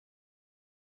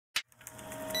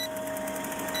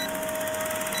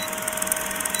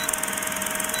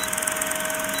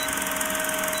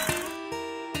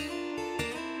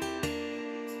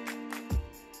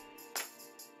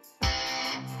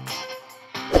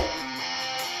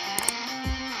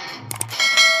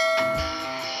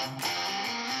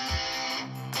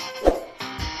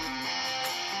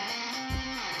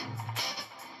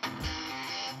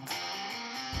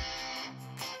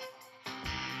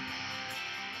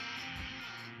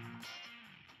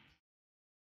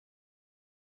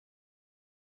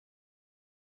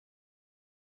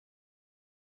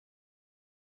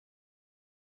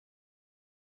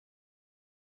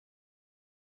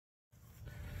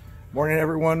Morning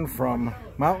everyone from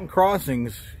Mountain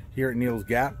Crossings here at Neel's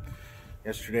Gap.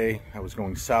 Yesterday I was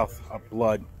going south up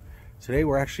Blood. Today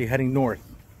we're actually heading north.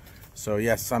 So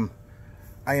yes,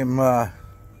 I am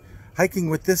hiking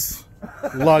with this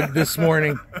lug this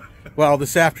morning. Well,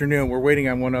 this afternoon. We're waiting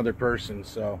on one other person.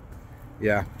 So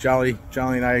yeah, Jolly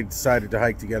and I decided to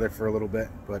hike together for a little bit.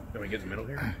 But can we get in the middle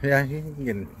here? Yeah, you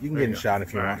can get in shot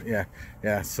if you want.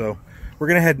 Yeah. So we're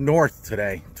gonna head north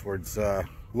today towards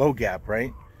Low Gap,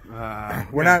 right?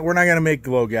 We're not gonna make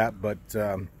Low Gap, but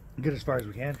get as far as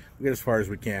we can. We'll get as far as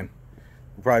we can.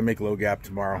 We'll probably make Low Gap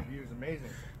tomorrow. The view is amazing.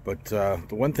 But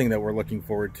the one thing that we're looking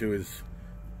forward to is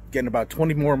getting about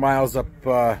 20 more miles up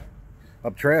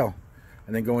trail,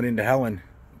 and then going into Helen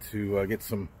to get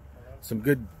some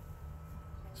good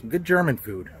German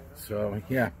food. So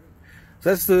yeah, so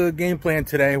that's the game plan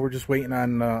today. We're just waiting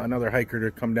on another hiker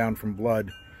to come down from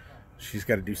Blood. She's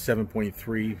got to do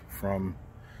 7.3 from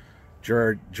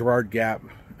Gerard Gap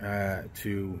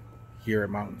to here at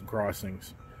Mountain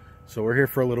Crossings. So we're here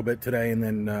for a little bit today, and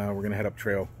then we're gonna head up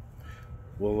trail.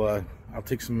 I'll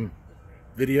take some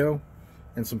video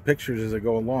and some pictures as I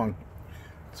go along.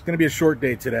 It's gonna be a short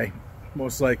day today,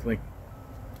 most likely,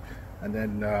 and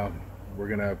then we're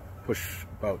gonna push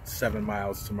about 7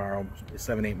 miles tomorrow,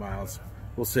 7-8 miles.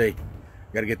 We'll see.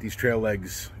 Got to get these trail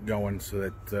legs going so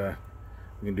that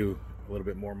we can do a little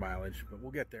bit more mileage, but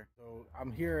we'll get there. So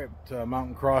I'm here at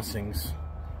Mountain Crossings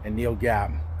and Neel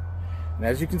Gap, and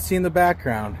as you can see in the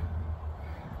background,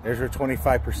 there's where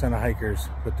 25% of hikers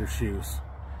put their shoes.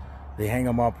 They hang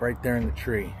them up right there in the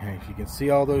tree, and if you can see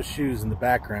all those shoes in the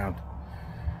background,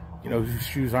 you know whose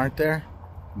shoes aren't there?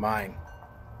 Mine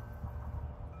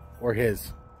or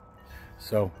his.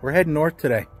 So we're heading north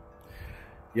today.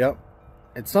 Yep,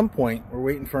 at some point we're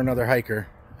waiting for another hiker,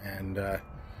 and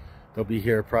they'll be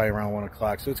here probably around 1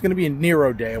 o'clock. So it's going to be a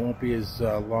Nero day. It won't be as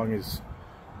long as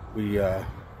we're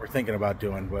thinking about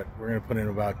doing, but we're going to put in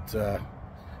about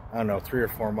I don't know, 3 or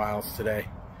 4 miles today,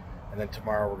 and then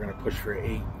tomorrow we're going to push for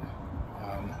 8,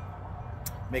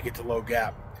 make it to Low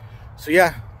Gap. So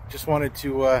yeah, just wanted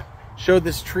to show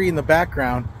this tree in the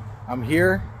background. I'm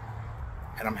here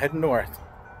and I'm heading north,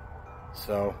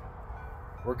 so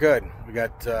we're good. We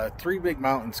got 3 big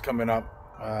mountains coming up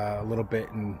a little bit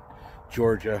in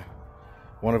Georgia,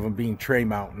 one of them being Trey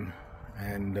Mountain,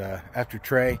 and after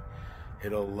Trey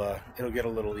it'll get a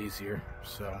little easier.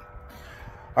 So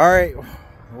all right,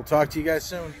 we'll talk to you guys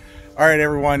soon. All right,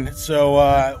 everyone. So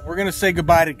we're gonna say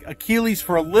goodbye to Achilles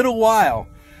for a little while.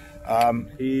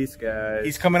 Peace, guys.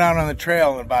 He's coming out on the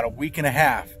trail in about a week and a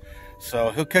half, so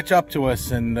he'll catch up to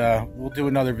us, and we'll do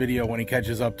another video when he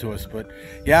catches up to us. But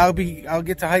yeah, I'll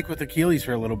get to hike with Achilles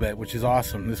for a little bit, which is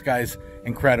awesome. This guy's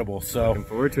incredible. So looking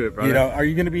forward to it, brother. You know, are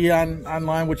you gonna be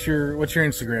online? What's your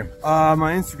Instagram?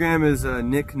 My Instagram is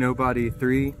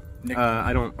NickNobody3.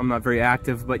 I'm not very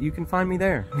active, but you can find me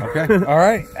there. Okay. All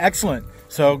right. Excellent.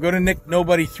 So go to Nick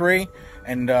Nobody 3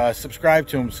 and subscribe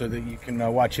to him so that you can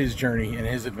watch his journey and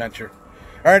his adventure.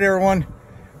 All right, everyone.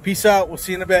 Peace out. We'll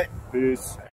see you in a bit.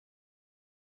 Peace.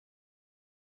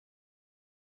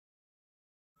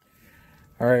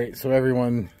 All right. So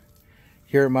everyone,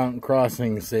 here at Mountain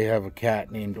Crossings, they have a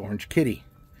cat named Orange Kitty,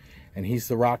 and he's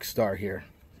the rock star here.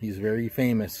 He's very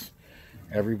famous.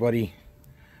 Everybody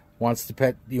wants to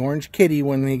pet the Orange Kitty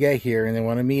when they get here and they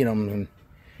want to meet him, and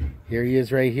here he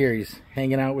is right here. He's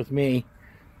hanging out with me,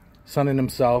 sunning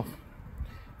himself,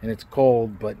 and it's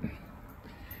cold, but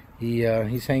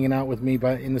he's hanging out with me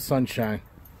in the sunshine.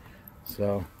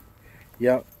 So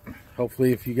yep,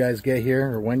 hopefully if you guys get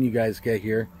here, or when you guys get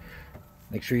here,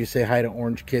 make sure you say hi to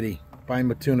Orange Kitty. Buy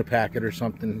him a tuna packet or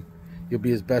something. You'll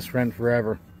be his best friend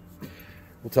forever.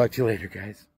 We'll talk to you later,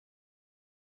 guys.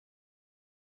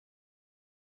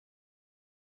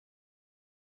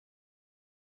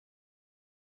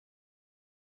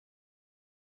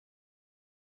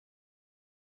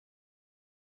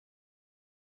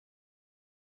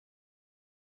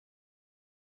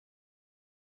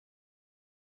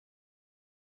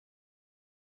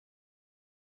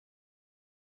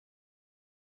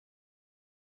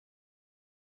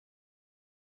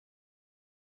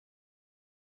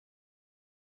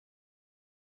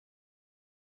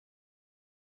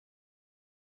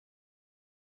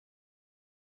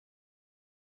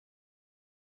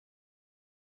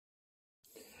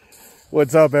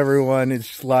 What's up, everyone?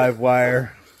 It's Live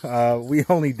Wire. We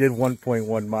only did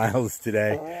 1.1 miles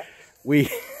today. We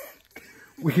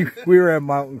were at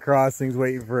Mountain Crossings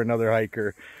waiting for another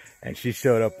hiker, and she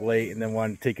showed up late and then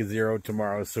wanted to take a 0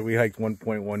 tomorrow. So we hiked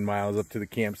 1.1 miles up to the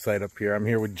campsite up here. I'm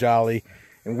here with Jolly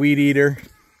and Weed Eater.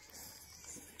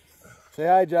 Say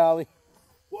hi, Jolly.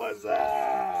 What's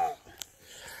up?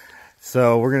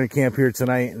 So we're going to camp here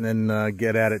tonight and then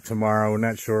get at it tomorrow. We're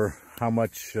not sure how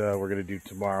much we're going to do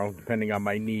tomorrow, depending on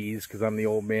my knees, because I'm the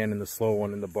old man and the slow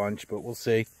one in the bunch, but we'll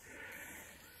see.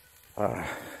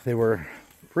 They were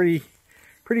pretty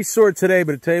sore today,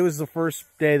 but today was the first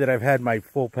day that I've had my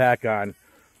full pack on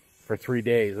for 3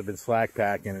 days. I've been slack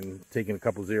packing and taking a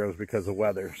couple zeros because of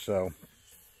weather. So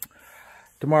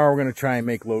tomorrow we're going to try and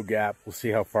make low gap. We'll see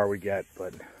how far we get,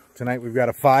 but tonight we've got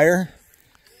a fire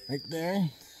right there.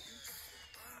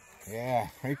 Yeah,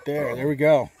 right there. There we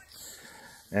go.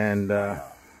 And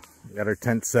we got our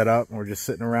tent set up and we're just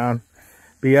sitting around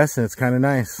BSing. It's kind of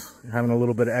nice having a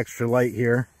little bit of extra light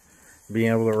here,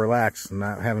 being able to relax and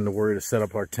not having to worry to set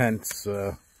up our tents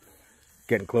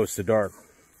getting close to dark.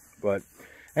 But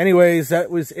anyways,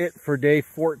 that was it for day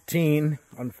 14.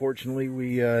 Unfortunately,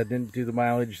 we didn't do the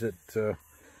mileage that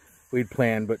we'd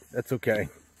planned, but that's okay.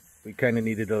 We kind of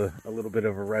needed a little bit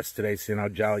of a rest today, seeing how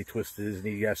Jolly twisted his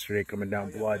knee yesterday, coming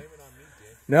down blood.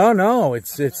 No,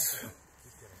 it's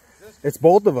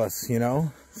both of us, you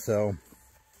know. So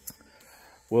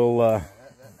we'll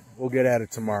get at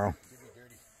it tomorrow.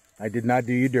 I did not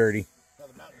do you dirty.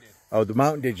 Oh, the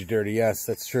mountain did you dirty. Yes,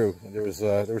 that's true. There was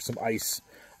some ice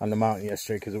on the mountain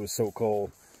yesterday because it was so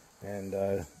cold,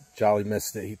 and Jolly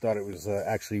missed it. He thought it was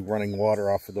actually running water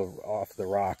off the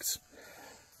rocks.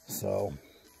 So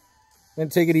I'm gonna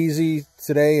take it easy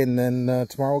today, and then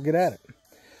tomorrow we'll get at it.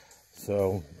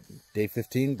 So day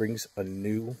 15 brings a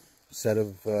new set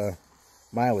of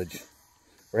mileage.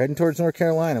 We're heading towards North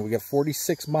Carolina. We got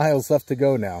 46 miles left to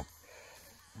go now.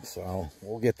 So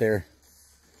we'll get there.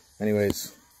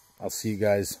 Anyways, I'll see you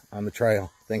guys on the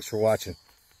trail. Thanks for watching.